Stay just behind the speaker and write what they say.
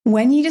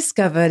When you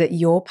discovered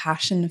your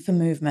passion for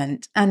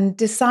movement and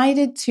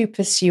decided to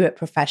pursue it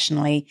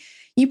professionally,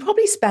 you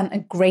probably spent a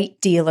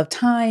great deal of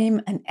time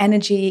and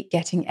energy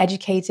getting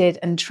educated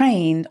and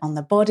trained on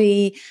the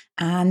body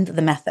and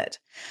the method.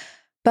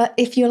 But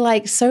if you're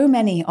like so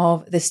many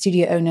of the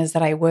studio owners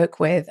that I work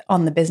with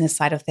on the business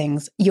side of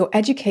things, your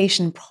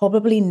education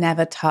probably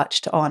never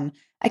touched on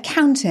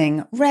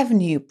accounting,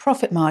 revenue,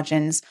 profit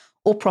margins,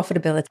 or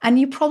profitability. And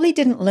you probably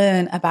didn't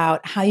learn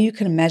about how you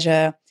can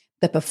measure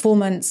the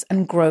performance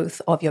and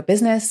growth of your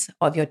business,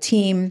 of your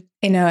team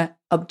in an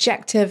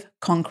objective,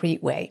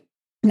 concrete way.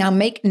 Now,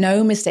 make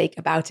no mistake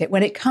about it.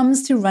 When it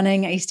comes to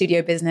running a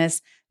studio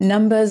business,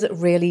 numbers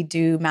really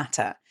do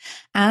matter.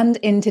 And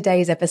in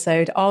today's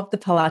episode of the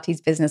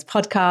Pilates Business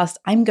Podcast,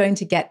 I'm going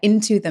to get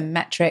into the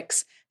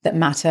metrics that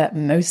matter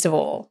most of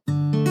all.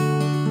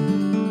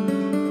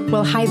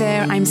 Well, hi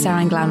there, I'm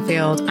Sarah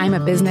Glanfield. I'm a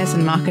business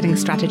and marketing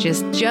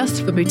strategist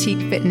just for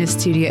boutique fitness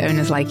studio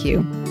owners like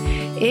you.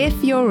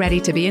 If you're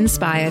ready to be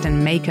inspired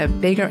and make a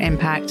bigger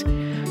impact,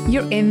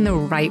 you're in the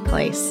right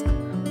place.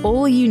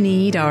 All you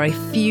need are a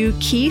few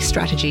key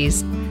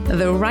strategies,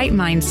 the right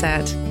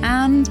mindset,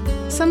 and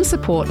some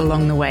support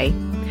along the way.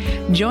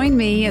 Join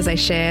me as I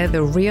share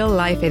the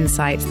real-life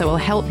insights that will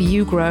help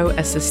you grow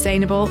a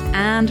sustainable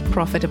and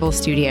profitable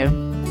studio.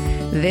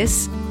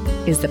 This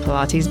is the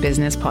Pilates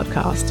Business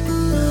Podcast.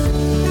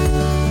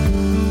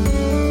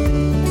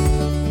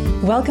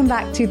 Welcome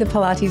back to the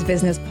Pilates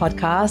Business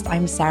Podcast.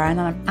 I'm Sarah, and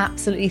I'm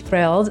absolutely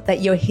thrilled that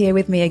you're here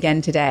with me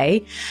again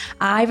today.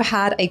 I've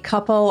had a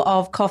couple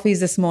of coffees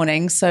this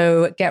morning,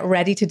 so get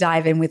ready to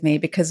dive in with me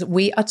because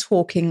we are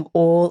talking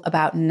all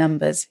about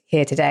numbers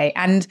here today.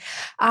 And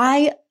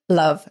I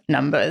love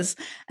numbers.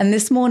 And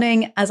this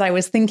morning, as I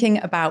was thinking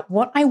about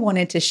what I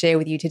wanted to share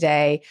with you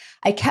today,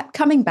 I kept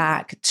coming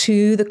back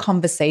to the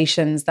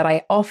conversations that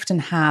I often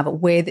have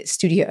with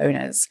studio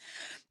owners.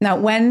 Now,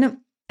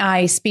 when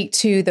I speak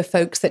to the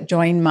folks that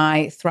join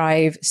my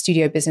Thrive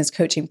Studio Business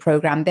Coaching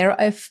Program, there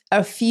are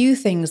a few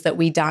things that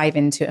we dive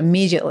into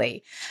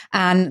immediately.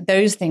 And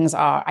those things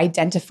are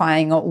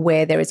identifying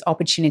where there is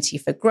opportunity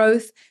for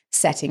growth,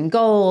 setting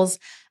goals,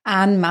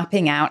 and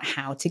mapping out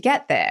how to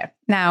get there.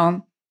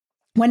 Now,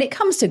 when it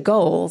comes to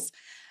goals,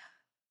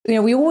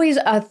 we always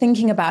are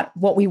thinking about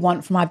what we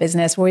want from our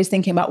business. We're always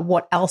thinking about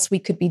what else we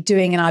could be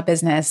doing in our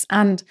business.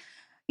 And,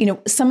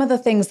 some of the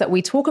things that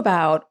we talk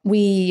about,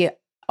 we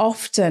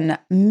often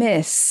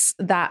miss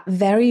that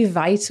very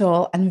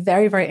vital and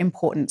very, very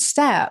important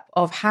step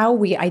of how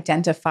we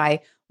identify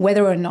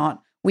whether or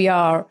not we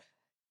are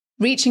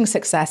reaching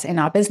success in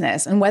our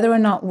business and whether or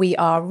not we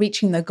are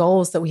reaching the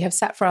goals that we have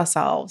set for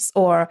ourselves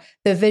or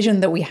the vision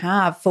that we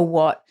have for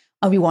what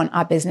we want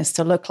our business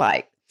to look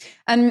like.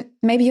 And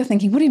maybe you're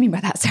thinking, what do you mean by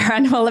that, Sarah?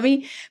 And well, let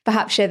me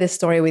perhaps share this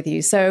story with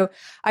you. So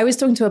I was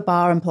talking to a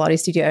bar and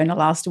Pilates studio owner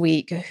last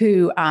week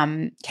who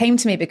came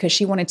to me because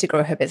she wanted to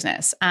grow her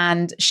business.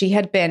 And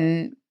she'd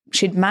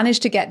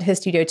managed to get her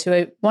studio to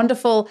a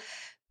wonderful,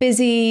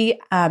 busy,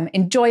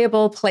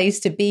 enjoyable place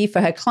to be for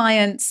her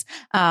clients,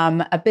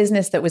 a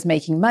business that was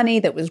making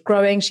money, that was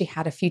growing. She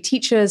had a few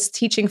teachers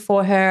teaching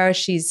for her.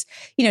 She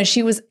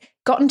was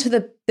gotten to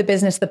the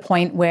business, the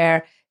point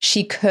where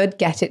she could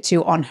get it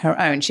to on her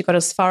own. She got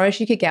as far as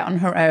she could get on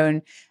her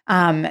own,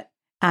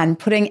 and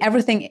putting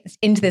everything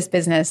into this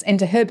business,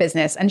 into her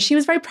business. And she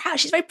was very proud.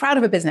 She's very proud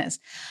of her business.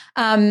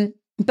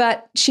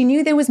 But she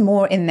knew there was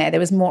more in there. There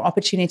was more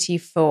opportunity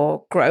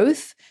for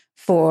growth,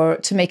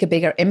 to make a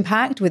bigger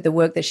impact with the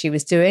work that she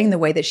was doing, the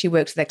way that she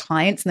works with her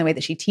clients and the way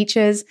that she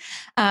teaches.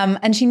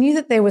 And she knew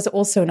that there was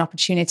also an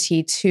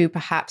opportunity to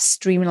perhaps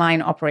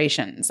streamline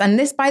operations. And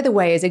this, by the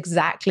way, is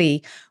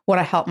exactly what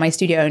I help my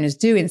studio owners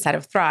do inside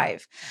of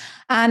Thrive.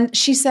 And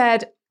she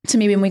said to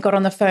me when we got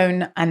on the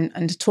phone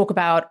and to talk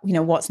about,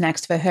 what's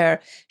next for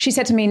her, she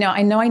said to me,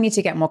 I know I need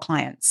to get more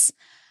clients.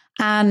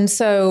 And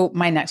so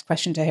my next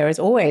question to her is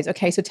always,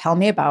 okay, so tell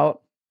me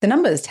about the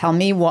numbers. Tell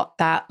me what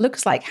that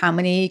looks like. How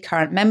many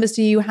current members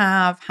do you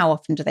have? How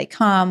often do they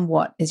come?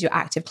 What is your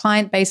active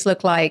client base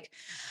look like?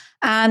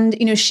 And,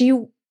 she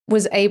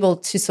was able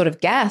to sort of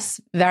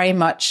very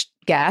much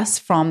guess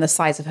from the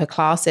size of her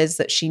classes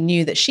that she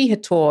knew that she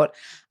had taught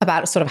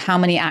about sort of how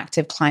many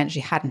active clients she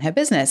had in her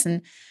business.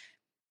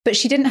 But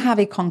she didn't have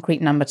a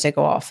concrete number to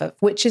go off of,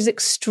 which is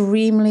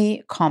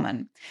extremely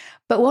common.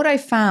 But what I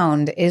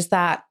found is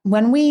that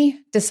when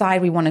we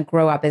decide we want to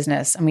grow our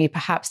business and we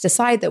perhaps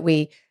decide that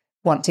we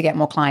want to get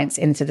more clients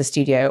into the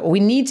studio, or we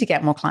need to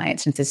get more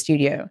clients into the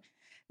studio,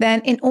 then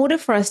in order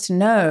for us to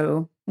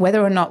know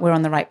whether or not we're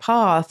on the right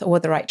path or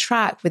the right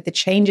track with the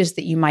changes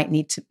that you might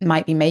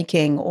be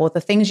making or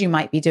the things you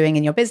might be doing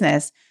in your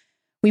business,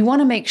 we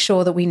want to make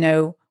sure that we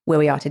know where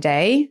we are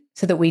today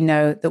so that we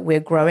know that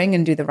we're growing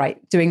and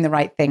doing the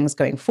right things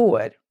going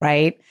forward,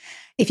 right?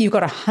 If you've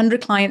got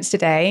 100 clients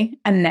today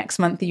and next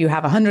month you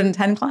have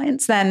 110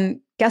 clients,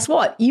 then guess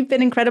what? You've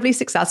been incredibly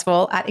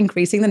successful at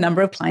increasing the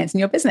number of clients in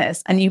your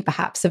business, and you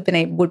perhaps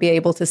would be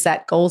able to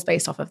set goals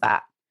based off of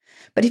that.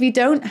 But if you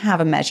don't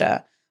have a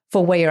measure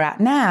for where you're at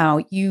now,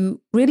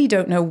 you really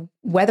don't know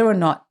whether or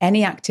not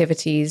any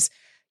activities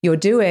you're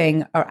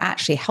doing are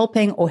actually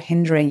helping or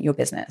hindering your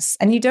business.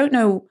 And you don't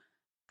know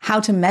how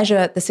to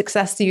measure the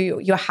success that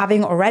you're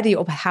having already,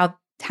 or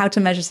how to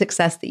measure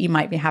success that you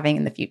might be having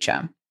in the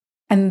future.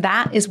 And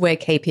that is where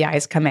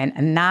KPIs come in.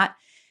 And that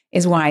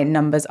is why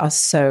numbers are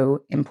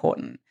so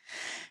important.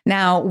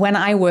 Now, when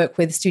I work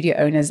with studio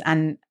owners,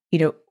 and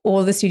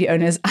all the studio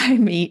owners I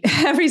meet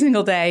every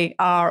single day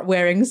are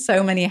wearing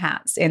so many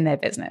hats in their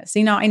business.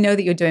 I know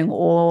that you're doing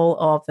all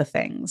of the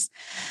things.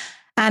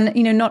 And,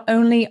 not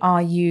only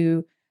are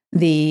you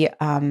the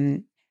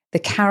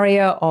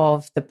carrier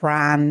of the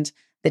brand,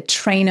 the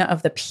trainer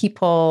of the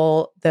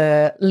people,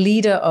 the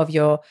leader of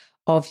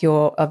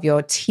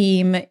your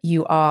team,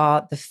 you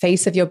are the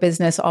face of your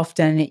business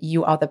often,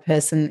 you are the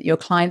person that your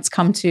clients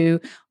come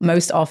to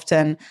most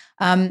often.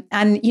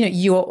 And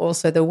you are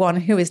also the one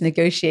who is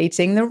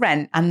negotiating the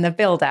rent and the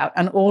build out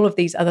and all of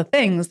these other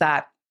things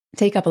that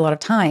take up a lot of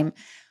time.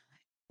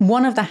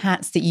 One of the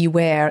hats that you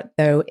wear,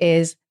 though,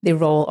 is the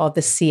role of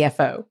the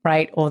CFO,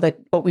 right? Or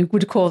what we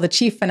would call the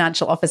Chief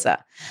Financial Officer.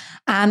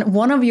 And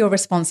one of your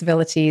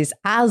responsibilities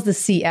as the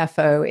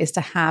CFO is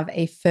to have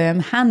a firm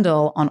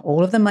handle on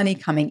all of the money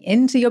coming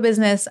into your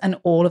business and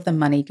all of the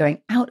money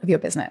going out of your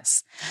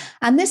business.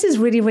 And this is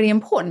really, really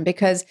important,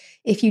 because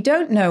if you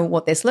don't know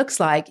what this looks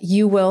like,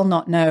 you will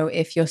not know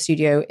if your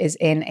studio is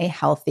in a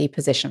healthy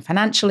position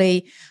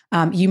financially.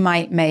 You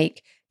might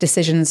make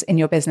decisions in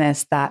your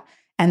business that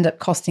end up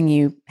costing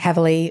you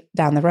heavily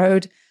down the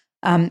road.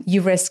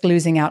 You risk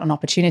losing out on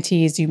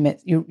opportunities.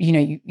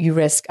 You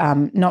risk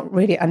not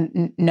really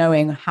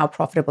knowing how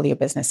profitable your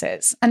business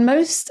is. And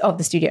most of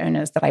the studio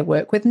owners that I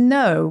work with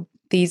know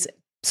these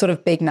sort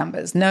of big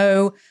numbers,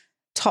 know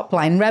top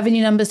line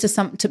revenue numbers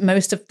to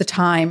most of the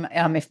time,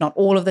 if not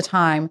all of the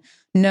time,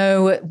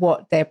 know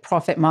what their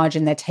profit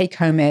margin, their take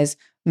home is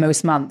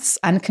most months,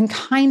 and can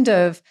kind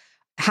of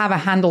have a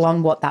handle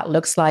on what that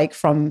looks like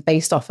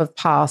based off of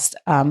past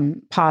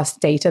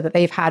data that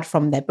they've had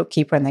from their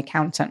bookkeeper and their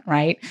accountant,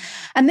 right?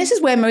 And this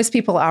is where most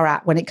people are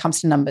at when it comes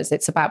to numbers.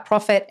 It's about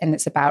profit, and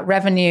it's about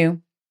revenue,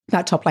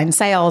 about top line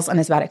sales, and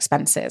it's about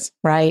expenses,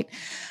 right?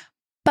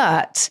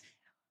 But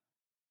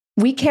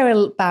we care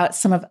about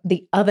some of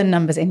the other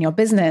numbers in your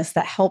business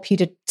that help you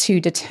to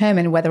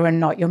determine whether or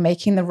not you're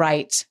making the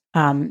right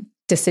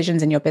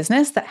decisions in your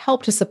business that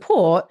help to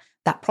support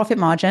that profit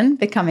margin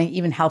becoming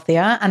even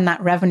healthier and that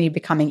revenue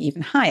becoming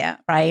even higher,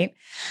 right?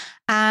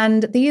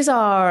 And these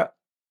are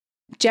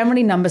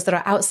generally numbers that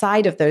are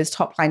outside of those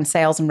top line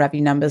sales and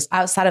revenue numbers,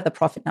 outside of the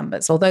profit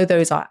numbers, although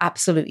those are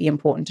absolutely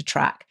important to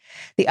track.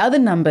 The other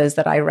numbers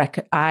that I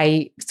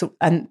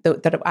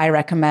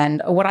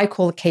recommend are what I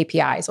call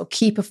KPIs, or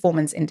key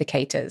performance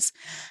indicators.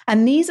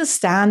 And these are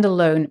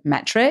standalone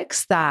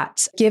metrics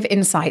that give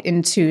insight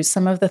into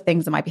some of the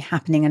things that might be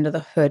happening under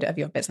the hood of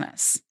your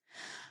business.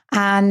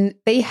 And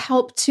they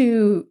help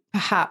to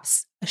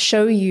perhaps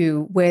show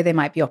you where there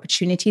might be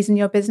opportunities in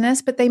your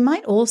business, but they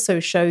might also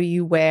show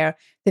you where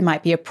there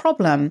might be a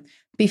problem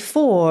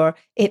before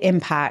it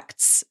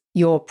impacts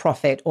your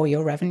profit or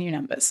your revenue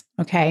numbers,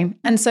 okay?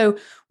 And so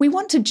we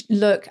want to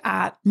look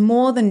at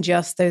more than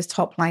just those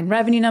top line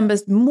revenue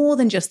numbers, more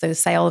than just those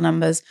sales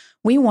numbers.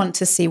 We want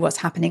to see what's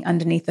happening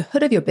underneath the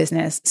hood of your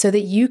business so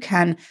that you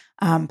can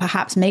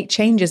perhaps make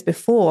changes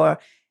before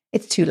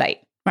it's too late,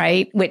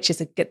 right? Which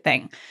is a good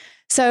thing.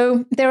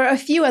 So there are a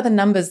few other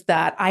numbers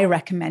that I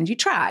recommend you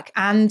track.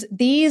 And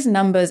these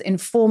numbers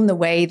inform the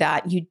way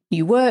that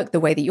you work, the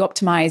way that you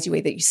optimize, the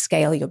way that you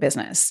scale your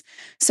business.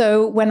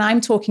 So when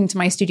I'm talking to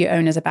my studio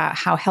owners about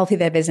how healthy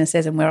their business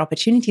is and where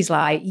opportunities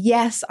lie,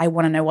 yes, I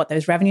want to know what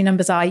those revenue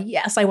numbers are.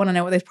 Yes, I want to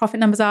know what those profit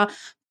numbers are.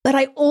 But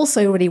I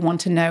also really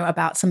want to know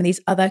about some of these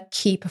other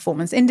key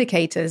performance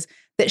indicators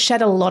that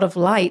shed a lot of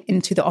light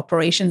into the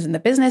operations in the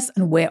business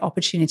and where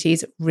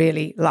opportunities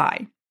really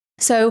lie.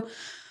 So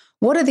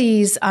what are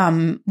these?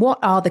 What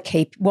are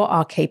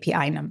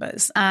KPI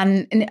numbers?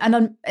 And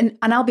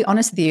I'll be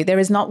honest with you, there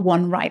is not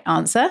one right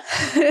answer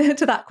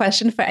to that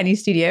question for any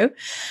studio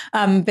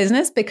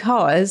business,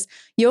 because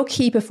your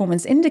key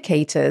performance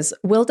indicators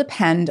will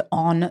depend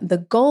on the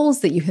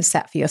goals that you have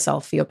set for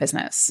yourself for your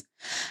business.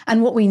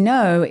 And what we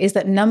know is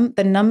that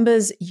the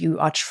numbers you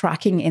are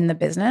tracking in the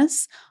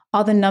business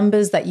are the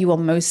numbers that you will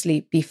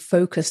mostly be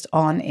focused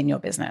on in your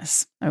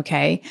business,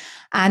 okay?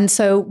 And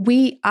so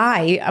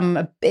I am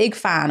a big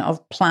fan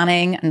of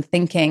planning and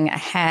thinking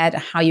ahead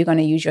how you're going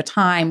to use your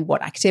time,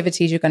 what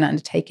activities you're going to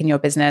undertake in your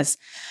business,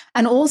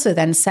 and also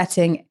then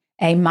setting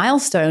a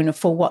milestone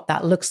for what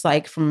that looks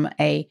like from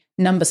a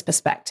numbers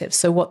perspective.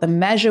 So what the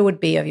measure would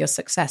be of your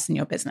success in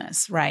your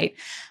business, right?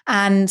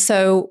 And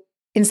so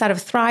inside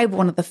of Thrive,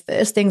 one of the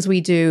first things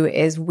we do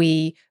is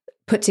we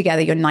put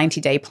together your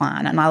 90-day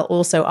plan. And I'll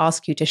also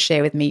ask you to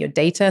share with me your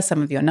data,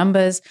 some of your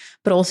numbers,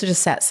 but also to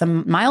set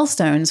some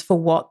milestones for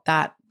what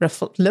that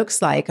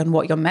looks like and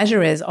what your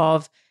measure is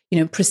of,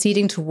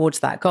 proceeding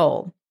towards that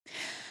goal.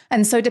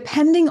 And so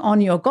depending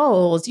on your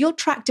goals, you'll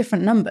track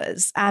different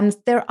numbers. And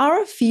there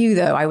are a few,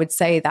 though, I would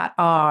say, that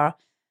are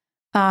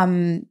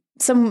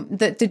some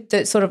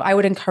that sort of I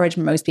would encourage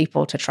most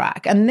people to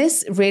track. And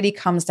this really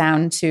comes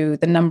down to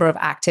the number of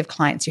active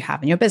clients you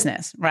have in your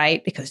business,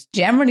 right? Because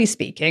generally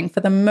speaking, for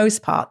the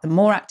most part, the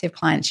more active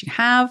clients you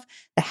have,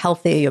 the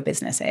healthier your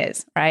business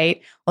is,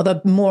 right? Or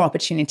the more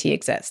opportunity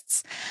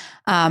exists.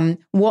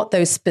 What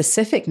those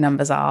specific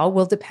numbers are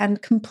will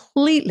depend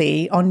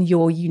completely on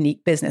your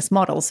unique business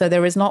model. So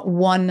there is not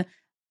one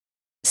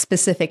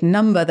specific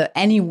number that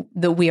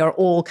we are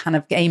all kind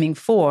of aiming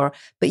for,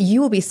 but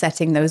you will be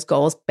setting those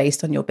goals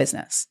based on your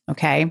business.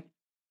 Okay.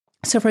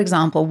 So for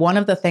example, one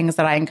of the things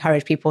that I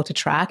encourage people to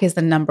track is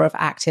the number of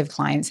active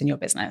clients in your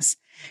business.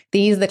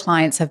 These are the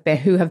clients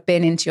who have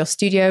been into your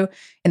studio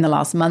in the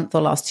last month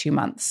or last 2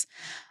 months.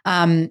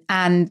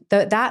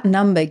 That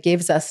number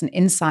gives us an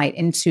insight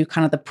into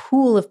kind of the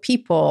pool of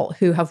people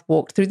who have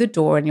walked through the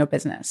door in your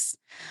business.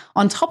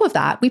 On top of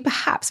that, we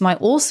perhaps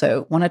might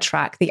also want to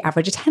track the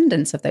average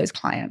attendance of those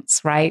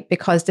clients, right?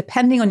 Because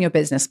depending on your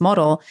business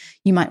model,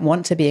 you might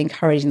want to be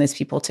encouraging those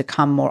people to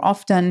come more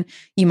often.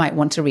 You might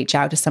want to reach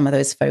out to some of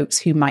those folks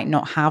who might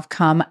not have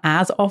come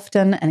as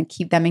often and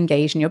keep them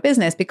engaged in your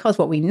business, because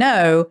what we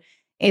know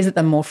is that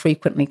the more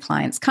frequently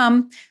clients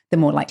come, the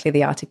more likely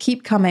they are to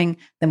keep coming,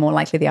 the more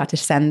likely they are to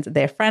send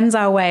their friends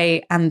our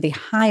way, and the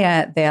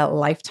higher their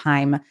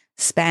lifetime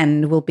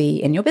spend will be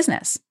in your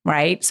business,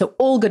 right? So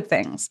all good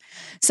things.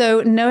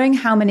 So knowing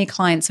how many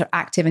clients are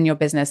active in your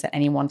business at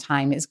any one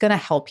time is going to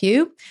help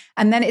you.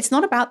 And then it's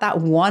not about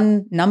that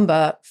one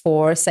number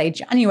for, say,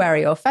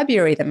 January or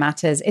February that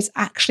matters. It's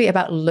actually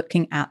about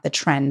looking at the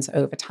trends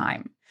over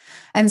time.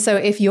 And so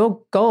if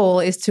your goal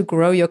is to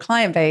grow your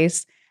client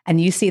base, and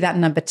you see that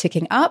number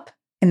ticking up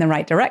in the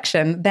right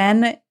direction,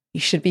 then you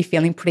should be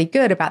feeling pretty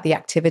good about the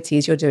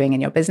activities you're doing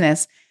in your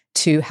business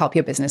to help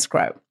your business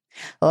grow.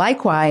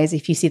 Likewise,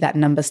 if you see that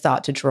number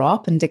start to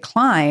drop and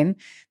decline,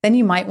 then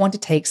you might want to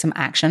take some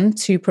action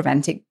to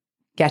prevent it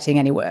getting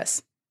any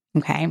worse.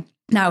 Okay.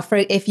 Now,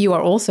 if you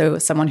are also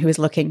someone who is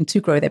looking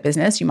to grow their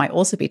business, you might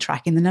also be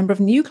tracking the number of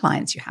new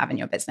clients you have in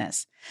your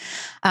business.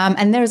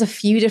 And there's a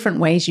few different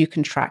ways you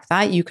can track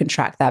that. You can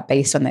track that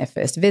based on their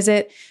first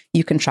visit.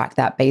 You can track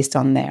that based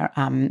on their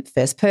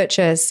first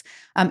purchase.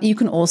 You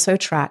can also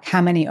track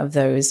how many of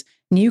those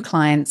new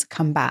clients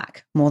come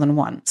back more than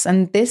once.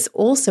 And this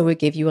also will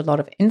give you a lot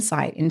of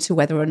insight into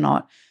whether or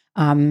not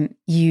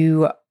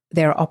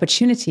there are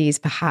opportunities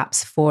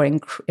perhaps for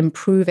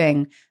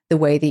improving the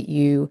way that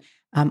you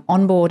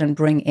onboard and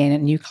bring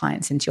in new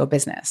clients into your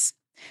business.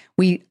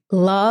 We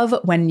love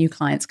when new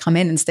clients come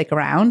in and stick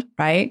around,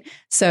 right?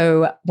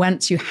 So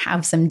once you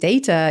have some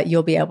data,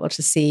 you'll be able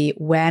to see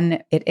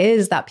when it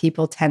is that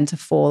people tend to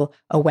fall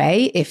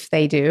away, if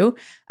they do.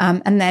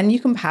 And then you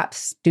can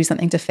perhaps do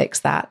something to fix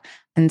that.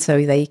 And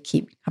so they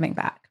keep coming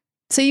back.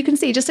 So you can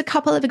see just a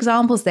couple of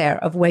examples there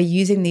of where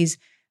using these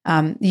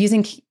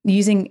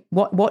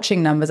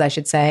watching numbers, I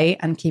should say,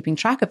 and keeping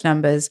track of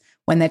numbers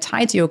when they're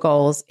tied to your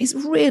goals is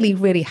really,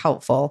 really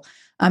helpful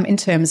in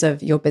terms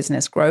of your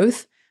business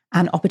growth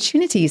and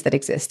opportunities that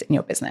exist in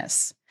your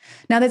business.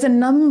 Now, there's a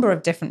number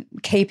of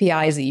different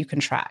KPIs that you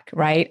can track,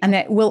 right? And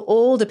it will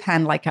all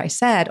depend, like I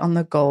said, on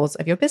the goals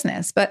of your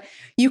business. But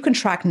you can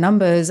track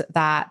numbers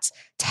that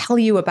tell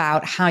you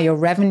about how your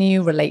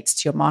revenue relates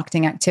to your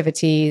marketing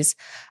activities,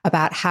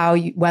 about how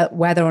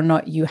whether or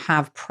not you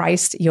have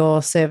priced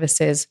your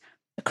services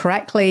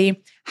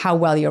correctly, how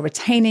well you're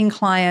retaining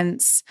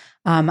clients,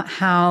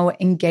 how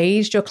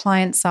engaged your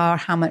clients are,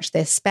 how much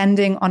they're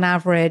spending on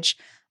average.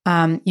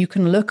 You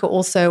can look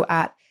also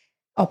at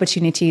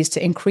opportunities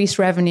to increase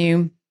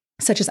revenue,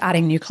 such as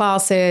adding new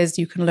classes.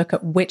 You can look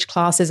at which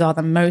classes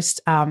are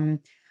most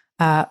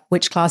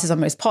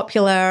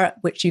popular,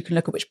 which you can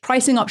look at which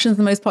pricing options are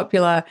the most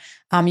popular.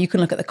 You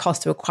can look at the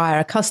cost to acquire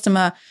a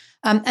customer.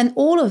 And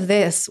all of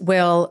this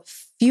will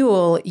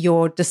fuel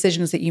your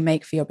decisions that you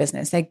make for your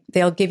business.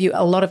 They'll give you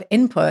a lot of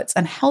inputs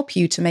and help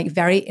you to make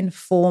very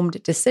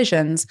informed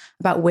decisions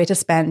about where to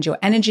spend your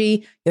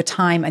energy, your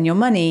time, and your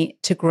money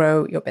to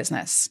grow your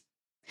business.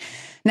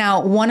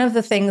 Now, one of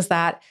the things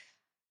that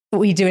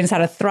we do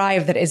inside of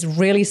Thrive that is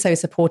really so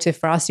supportive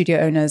for our studio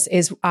owners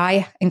is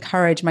I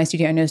encourage my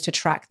studio owners to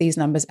track these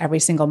numbers every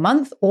single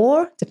month,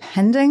 or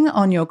depending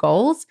on your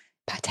goals,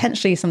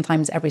 potentially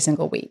sometimes every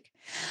single week.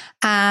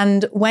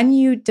 And when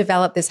you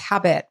develop this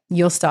habit,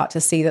 you'll start to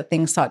see that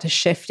things start to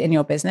shift in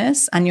your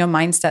business, and your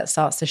mindset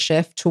starts to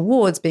shift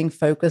towards being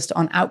focused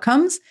on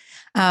outcomes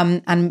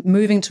and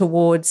moving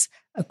towards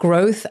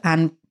growth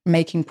and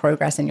making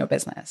progress in your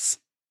business.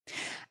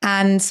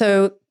 And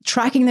so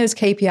tracking those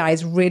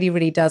KPIs really,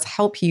 really does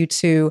help you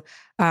to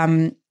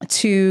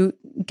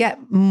get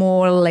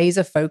more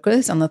laser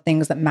focus on the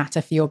things that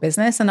matter for your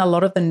business. And a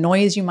lot of the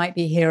noise you might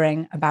be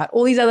hearing about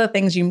all these other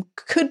things you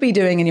could be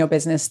doing in your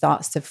business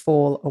starts to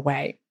fall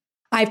away.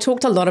 I've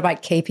talked a lot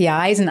about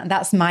KPIs, and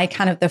that's my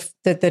kind of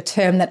the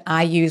term that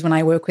I use when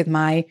I work with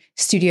my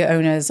studio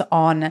owners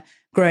on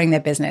growing their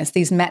business,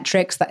 these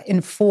metrics that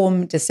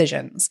inform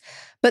decisions.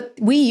 But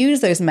we use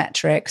those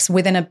metrics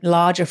within a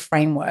larger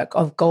framework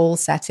of goal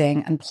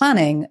setting and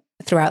planning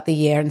throughout the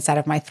year inside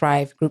of my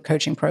Thrive group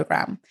coaching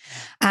program.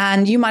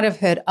 And you might have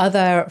heard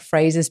other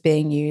phrases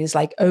being used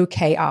like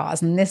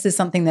OKRs. And this is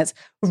something that's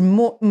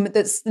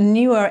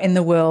newer in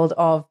the world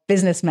of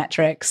business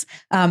metrics.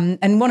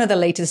 And one of the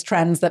latest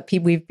trends that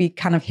we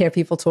kind of hear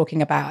people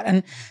talking about.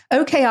 And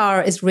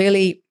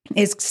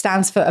OKR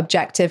stands for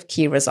objective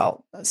key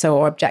result.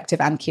 Or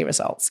objective and key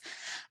results.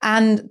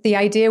 And the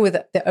idea with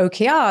the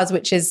OKRs,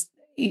 which is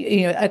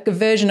a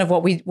version of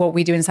what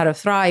we do inside of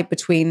Thrive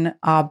between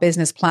our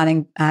business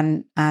planning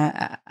and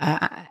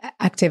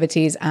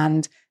activities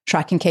and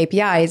tracking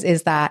KPIs,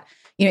 is that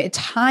it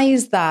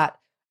ties that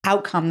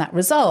outcome, that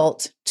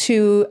result,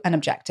 to an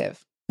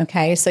objective.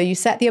 Okay, so you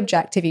set the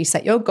objective, you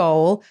set your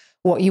goal,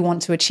 what you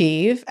want to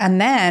achieve,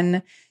 and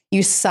then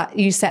you set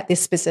the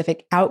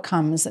specific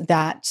outcomes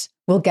that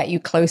will get you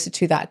closer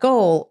to that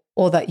goal,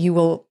 or that you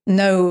will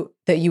know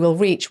that you will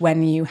reach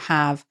when you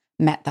have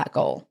met that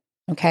goal.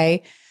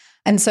 Okay.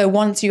 And so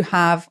once you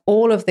have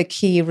all of the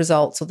key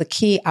results or the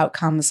key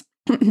outcomes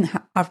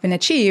have been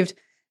achieved,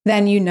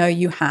 then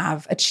you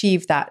have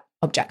achieved that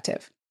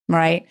objective,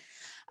 right?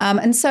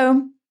 And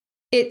so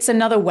it's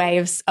another way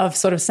of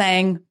sort of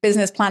saying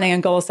business planning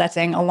and goal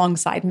setting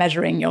alongside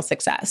measuring your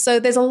success. So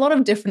there's a lot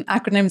of different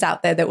acronyms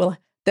out there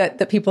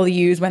that people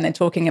use when they're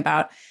talking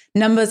about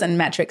numbers and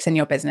metrics in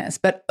your business.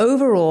 But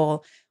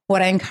overall,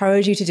 what I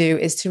encourage you to do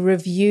is to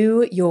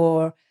review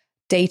your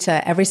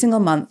data every single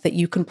month that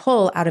you can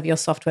pull out of your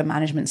software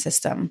management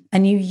system.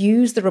 And you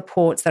use the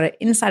reports that are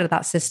inside of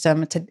that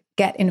system to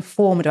get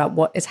informed about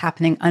what is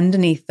happening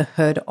underneath the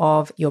hood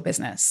of your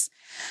business.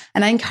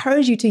 And I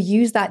encourage you to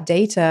use that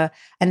data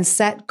and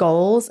set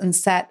goals and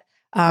set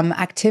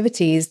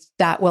activities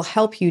that will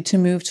help you to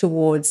move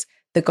towards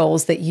the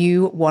goals that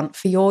you want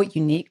for your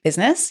unique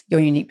business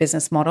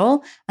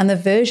model, and the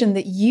version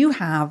that you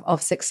have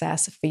of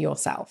success for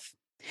yourself.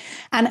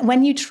 And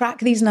when you track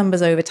these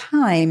numbers over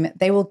time,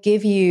 they will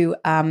give you,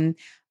 they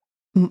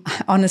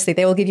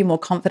will give you more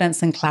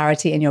confidence and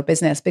clarity in your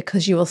business,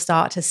 because you will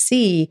start to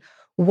see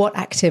what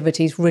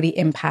activities really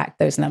impact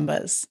those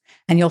numbers.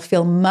 And you'll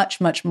feel much,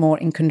 much more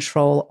in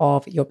control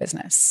of your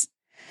business.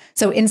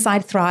 So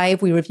inside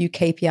Thrive, we review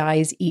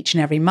KPIs each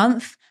and every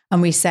month,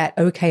 and we set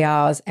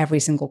OKRs every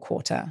single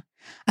quarter.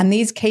 And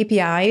these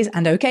KPIs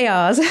and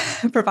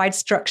OKRs provide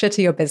structure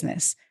to your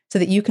business so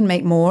that you can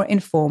make more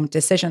informed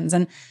decisions.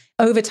 And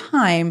over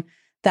time,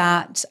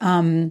 that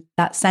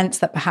sense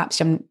that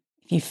perhaps if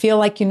you feel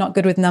like you're not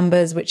good with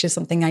numbers, which is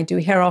something I do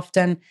hear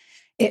often,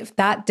 if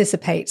that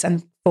dissipates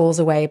and falls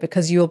away,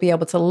 because you'll be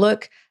able to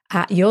look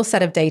at your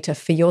set of data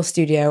for your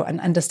studio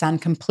and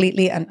understand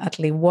completely and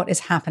utterly what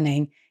is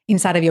happening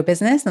inside of your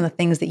business and the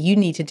things that you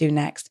need to do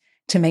next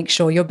to make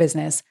sure your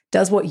business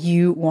does what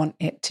you want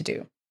it to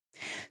do.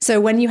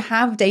 So when you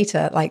have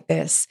data like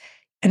this,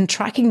 and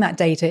tracking that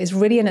data is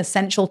really an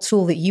essential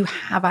tool that you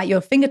have at your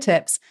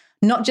fingertips,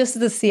 not just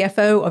as the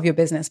CFO of your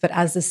business, but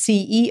as the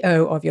CEO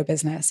of your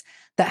business,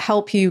 that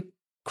help you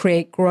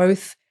create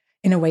growth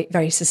in a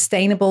very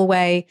sustainable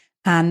way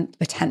and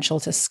potential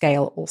to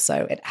scale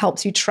also. It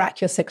helps you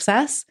track your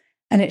success,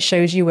 and it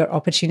shows you where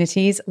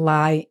opportunities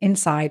lie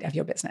inside of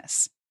your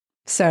business.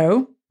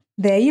 So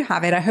there you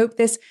have it. I hope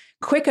this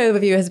quick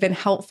overview has been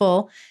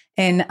helpful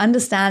in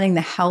understanding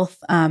the health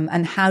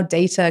and how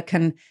data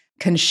can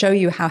show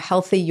you how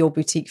healthy your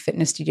boutique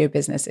fitness studio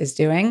business is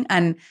doing.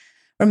 And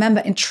remember,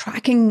 in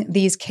tracking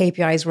these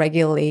KPIs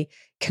regularly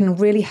can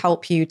really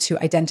help you to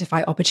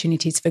identify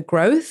opportunities for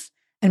growth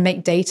and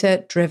make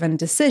data-driven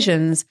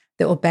decisions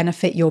that will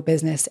benefit your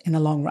business in the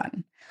long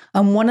run.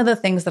 And one of the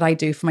things that I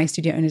do for my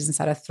studio owners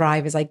inside of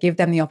Thrive is I give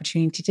them the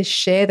opportunity to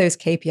share those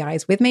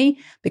KPIs with me,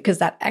 because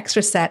that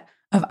extra set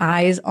of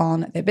eyes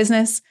on their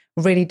business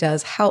really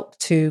does help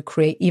to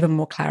create even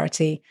more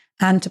clarity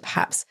and to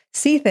perhaps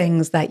see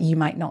things that you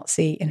might not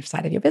see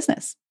inside of your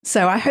business.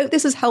 So I hope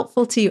this is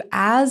helpful to you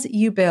as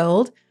you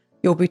build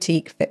your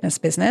boutique fitness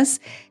business.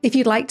 If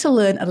you'd like to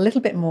learn a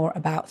little bit more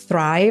about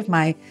Thrive,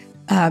 my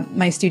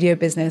studio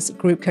business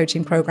group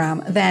coaching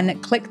program, then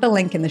click the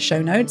link in the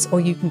show notes, or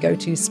you can go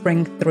to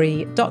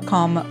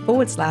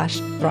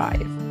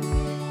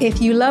spring3.com/thrive. If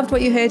you loved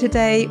what you heard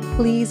today,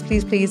 please,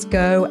 please, please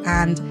go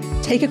and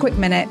take a quick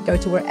minute, go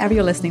to wherever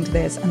you're listening to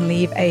this and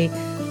leave a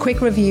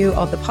quick review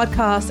of the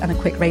podcast and a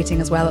quick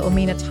rating as well. It will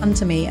mean a ton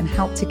to me and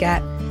help to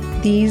get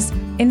these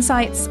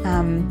insights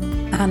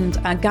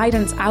and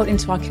guidance out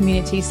into our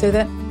community, so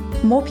that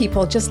more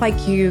people just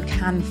like you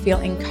can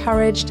feel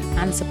encouraged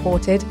and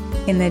supported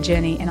in their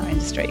journey in our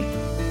industry.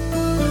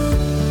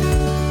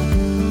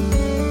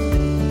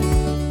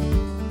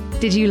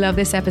 Did you love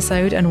this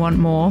episode and want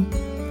more?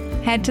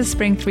 Head to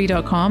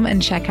spring3.com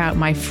and check out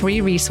my free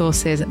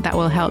resources that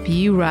will help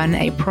you run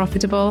a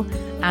profitable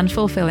and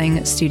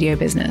fulfilling studio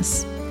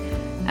business.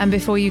 And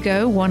before you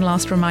go, one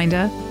last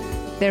reminder,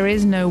 there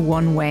is no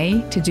one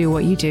way to do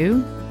what you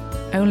do,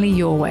 only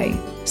your way.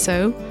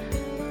 So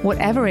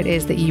whatever it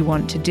is that you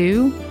want to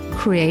do,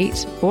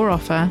 create, or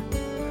offer,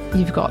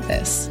 you've got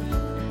this.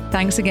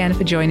 Thanks again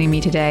for joining me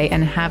today,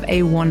 and have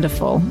a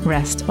wonderful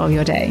rest of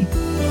your day.